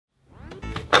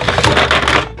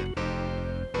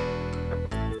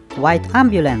white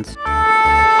ambulance.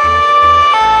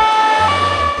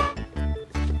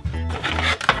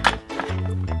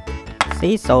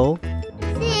 Seesaw.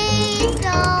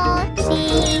 Seesaw,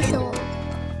 seesaw.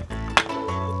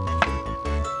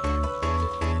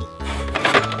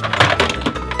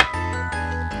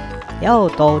 Yo,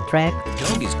 tow track.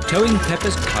 Dog is towing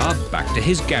Peppa's car back to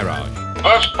his garage.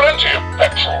 There's plenty of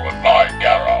petrol in my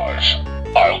garage.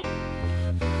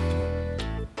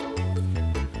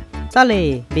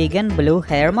 Sully, big and blue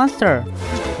hair monster.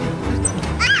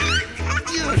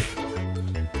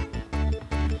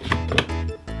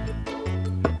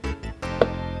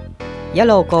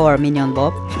 Yellow core minion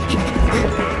Bob.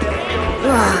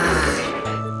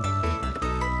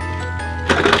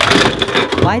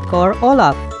 White core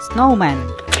Olaf, snowman.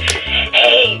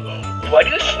 Hey, what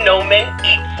do snowmen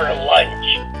eat for lunch?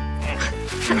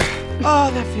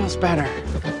 Oh, that feels better.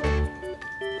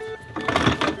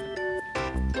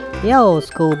 Yo,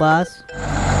 school bus.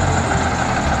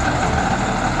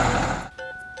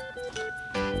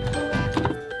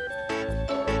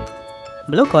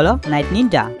 Blue color, night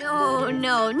ninja.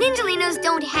 No, Ninjalinos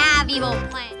don't have evil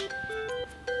plans.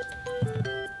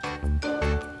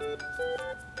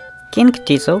 King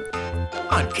Thistle.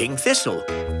 I'm King Thistle.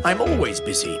 I'm always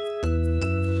busy.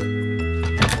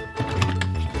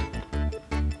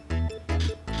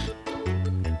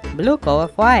 Blue color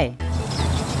fly.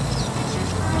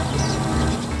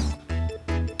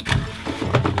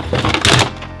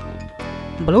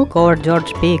 Blue color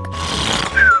George Pig.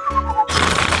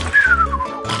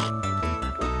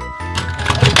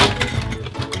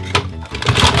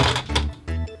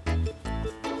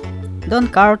 Don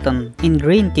Carton in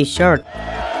green t-shirt.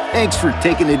 Thanks for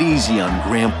taking it easy on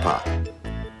Grandpa.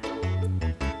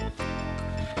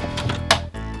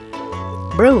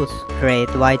 Bruce, great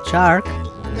white shark.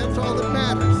 That's all that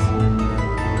matters.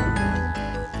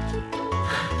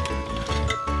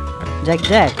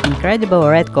 Jack, incredible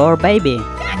red core baby.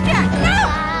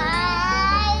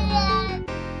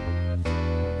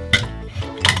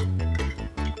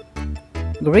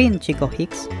 Green Chico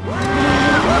Hicks.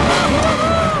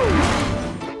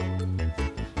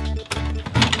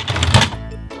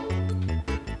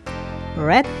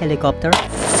 Red helicopter.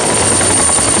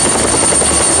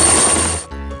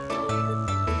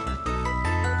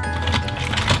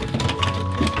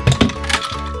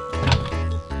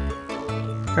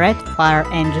 Red fire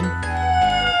engine.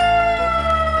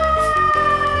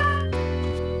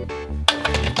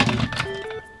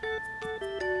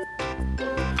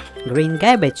 Green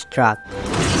garbage truck.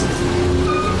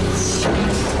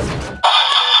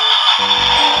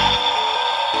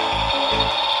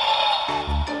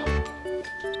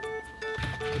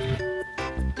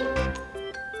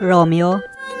 Romeo.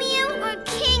 Romeo or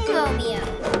King Romeo?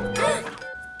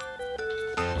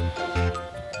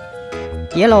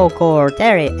 Yellow core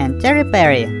Terry and Terry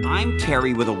Perry. I'm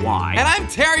Terry with a Y. And I'm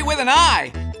Terry with an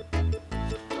I.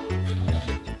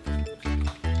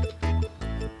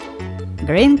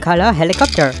 Green color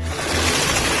helicopter.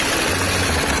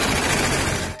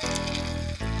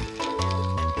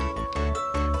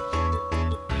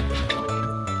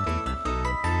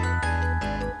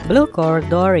 Blue core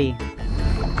Dory.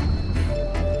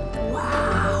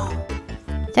 Wow!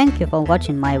 Thank you for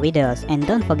watching my videos and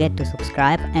don't forget to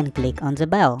subscribe and click on the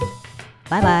bell.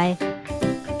 Bye bye!